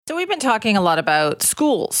So we've been talking a lot about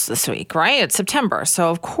schools this week, right? It's September, so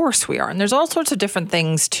of course we are. And there's all sorts of different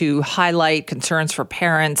things to highlight, concerns for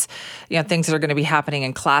parents, things that are going to be happening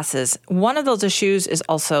in classes. One of those issues is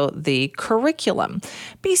also the curriculum.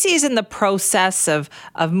 BC is in the process of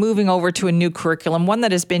moving over to a new curriculum, one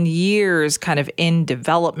that has been years kind of in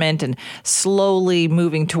development and slowly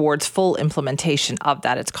moving towards full implementation of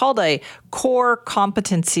that. It's called a core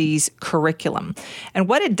competencies curriculum. And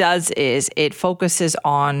what it does is it focuses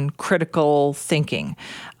on critical thinking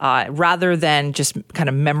rather than just kind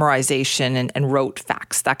of memorization and rote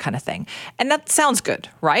facts, that kind of thing. And that sounds good,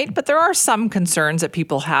 right? But there are some concerns that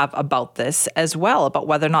people have about this as well, about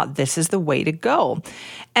whether or not this is the way to go.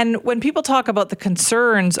 And when people talk about the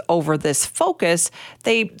concerns over this focus,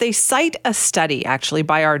 they cite a study actually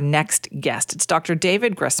by our next guest. It's Dr.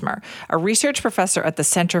 David Grismer, a research professor at the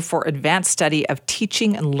Center for Advanced Study of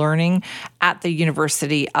Teaching and Learning at the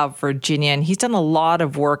University of Virginia. And he's done a lot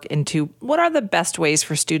of work into what are the best ways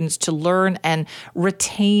for students to learn and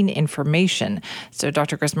retain information. So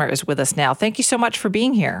Dr. Grismer is with us now. Thank you so much for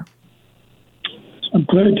being here. I'm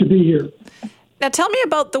glad to be here. Now, tell me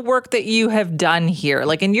about the work that you have done here.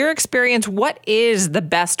 Like, in your experience, what is the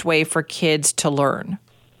best way for kids to learn?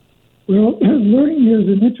 Well, learning is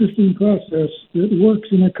an interesting process that works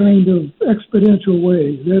in a kind of exponential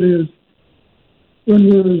way. That is,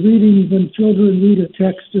 when children read a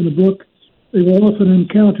text in a book, they will often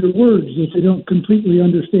encounter words that they don't completely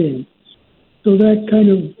understand. So that kind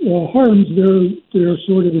of harms their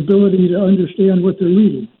sort of ability to understand what they're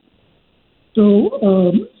reading.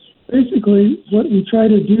 So basically, what we try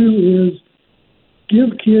to do is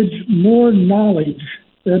give kids more knowledge,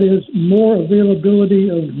 that is, more availability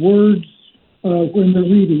of words when they're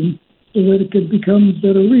reading, so that it can become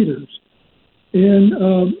better readers.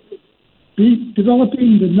 And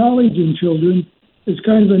developing the knowledge in children is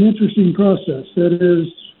kind of an interesting process. That is,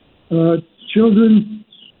 children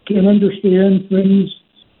can understand things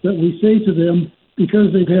that we say to them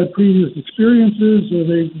because they've had previous experiences or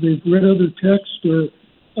they've read other texts, or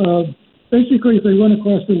basically if they run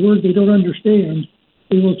across a word they don't understand,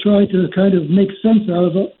 they will try to kind of make sense out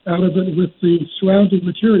of it with the surrounding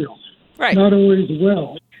material. Right. Not always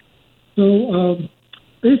well. So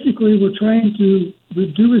basically we're trying to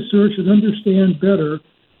do research and understand better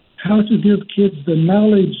how to give kids the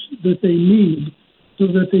knowledge that they need so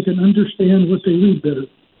that they can understand what they read better.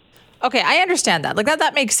 Okay, I understand that. Like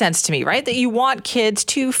that makes sense to me, right? That you want kids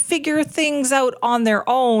to figure things out on their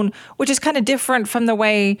own, which is kind of different from the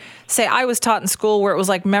way, say, I was taught in school where it was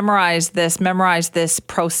like memorize this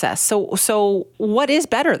process. So what is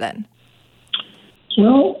better then?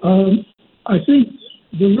 Well, I think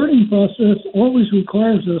the learning process always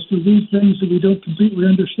requires us to read things that we don't completely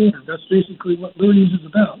understand. That's basically what learning is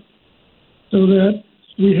about. So that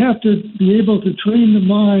we have to be able to train the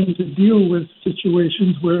mind to deal with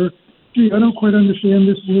situations where, gee, I don't quite understand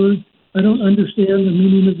this word. I don't understand the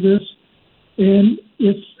meaning of this. And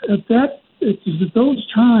it's at those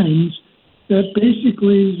times that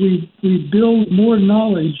basically we build more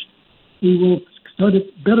knowledge. We will try to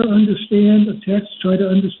better understand a text, try to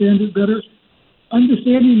understand it better.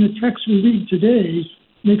 Understanding the text we read today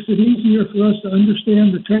makes it easier for us to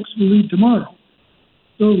understand the text we read tomorrow.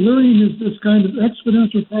 So learning is this kind of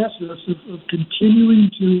exponential process of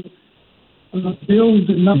continuing to build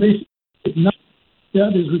the knowledge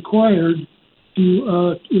that is required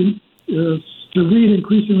to read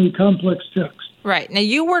increasingly complex text. Right. Now,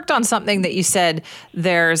 you worked on something that you said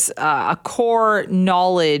there's a core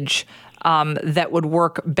knowledge that would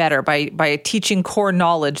work better. By teaching core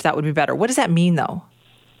knowledge, that would be better. What does that mean, though?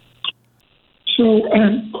 So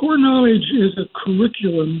core knowledge is a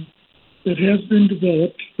curriculum that has been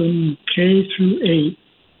developed from K through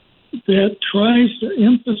 8 that tries to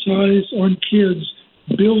emphasize on kids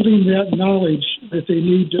building that knowledge that they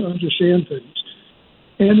need to understand things.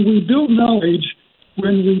 And we build knowledge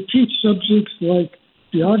when we teach subjects like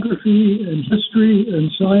geography and history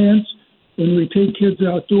and science, when we take kids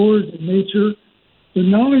outdoors in nature. The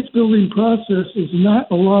knowledge-building process is not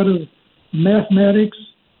a lot of mathematics.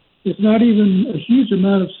 It's not even a huge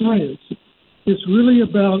amount of science. It's really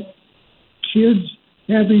about kids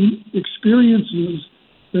having experiences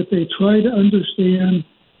that they try to understand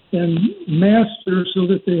and master so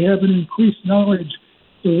that they have an increased knowledge,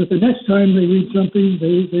 so that the next time they read something,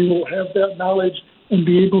 they will have that knowledge and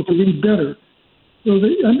be able to read better. So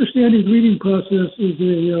the understanding reading process is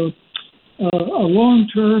a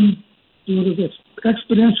long-term, sort of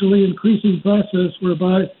exponentially increasing process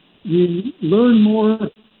whereby we learn more,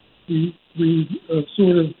 we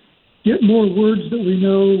sort of get more words that we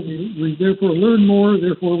know, we therefore learn more,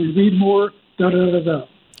 therefore we read more, da-da-da-da.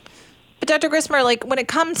 But Dr. Grismer, like when it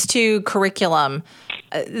comes to curriculum,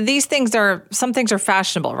 some things are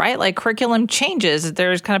fashionable, right? Like curriculum changes.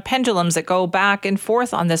 There's kind of pendulums that go back and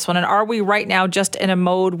forth on this one. And are we right now just in a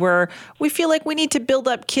mode where we feel like we need to build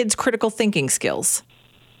up kids' critical thinking skills?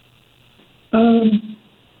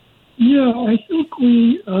 Yeah, I think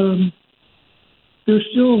there's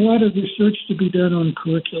still a lot of research to be done on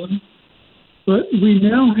curriculum, but we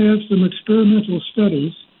now have some experimental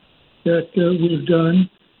studies that we've done,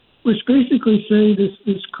 which basically say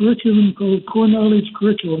this curriculum called core knowledge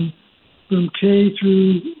curriculum from K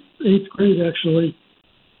through 8th grade actually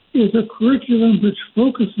is a curriculum which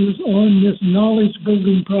focuses on this knowledge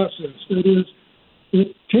building process. That is,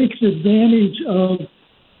 it takes advantage of,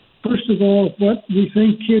 first of all, what we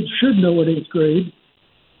think kids should know at 8th grade,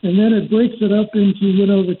 and then it breaks it up into,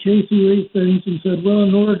 the K through 8 things and said, well,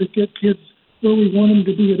 in order to get kids where we want them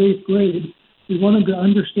to be at 8th grade, we want them to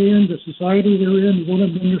understand the society they're in. We want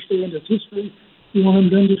them to understand its history. We want them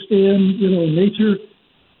to understand, nature.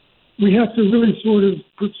 We have to really sort of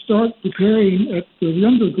start preparing at the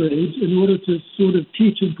younger grades in order to sort of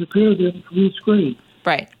teach and prepare them for each grade.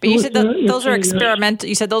 Right. But you said those are experimental.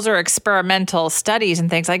 You said those are experimental studies and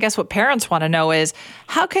things. I guess what parents want to know is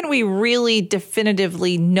how can we really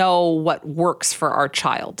definitively know what works for our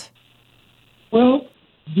child? Well,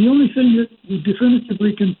 the only thing that we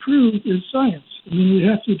definitively can prove is science. I mean, we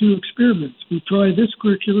have to do experiments. We try this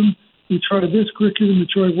curriculum, we try this curriculum, we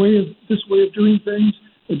try this way of doing things,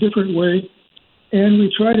 a different way, and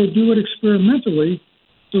we try to do it experimentally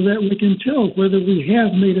so that we can tell whether we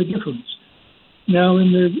have made a difference. Now,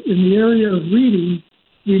 in the area of reading,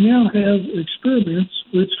 we now have experiments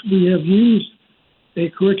which we have used a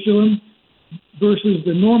curriculum versus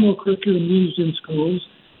the normal curriculum used in schools,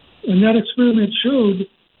 and that experiment showed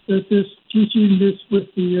that teaching this with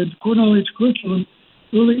the core knowledge curriculum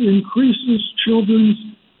really increases children's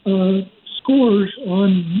scores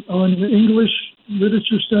on English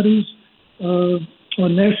literature studies,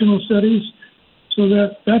 on national studies, so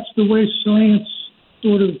that's the way science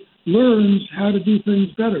sort of learns how to do things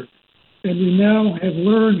better. And we now have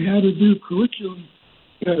learned how to do curriculum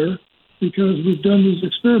better because we've done these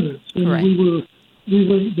experiments. And right. we were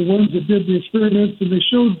the ones that did the experiments, and they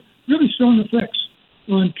showed really strong effects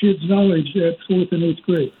on kids' knowledge at 4th and 8th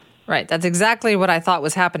grade. Right. That's exactly what I thought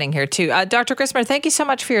was happening here, too. Dr. Grismer, thank you so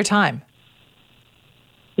much for your time.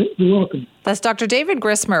 You're welcome. That's Dr. David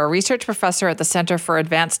Grismer, a research professor at the Center for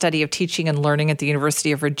Advanced Study of Teaching and Learning at the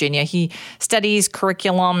University of Virginia. He studies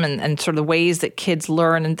curriculum and sort of the ways that kids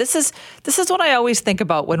learn. And this is what I always think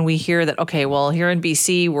about when we hear that, okay, well, here in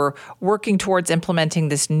BC, we're working towards implementing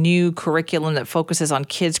this new curriculum that focuses on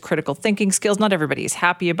kids' critical thinking skills. Not everybody is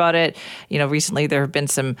happy about it. Recently there have been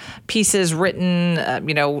some pieces written,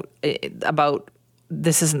 about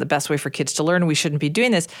this isn't the best way for kids to learn. We shouldn't be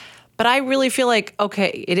doing this. But I really feel like,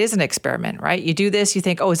 okay, it is an experiment, right? You do this, you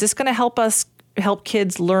think, oh, is this going to help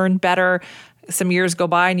kids learn better? Some years go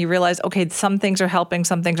by and you realize, okay, some things are helping,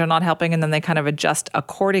 some things are not helping, and then they kind of adjust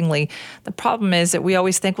accordingly. The problem is that we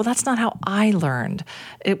always think, well, that's not how I learned.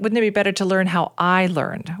 Wouldn't it be better to learn how I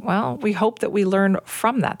learned? Well, we hope that we learn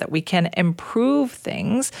from that we can improve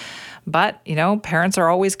things. But, parents are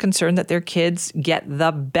always concerned that their kids get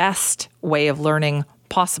the best way of learning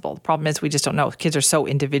possible. The problem is we just don't know. Kids are so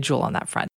individual on that front.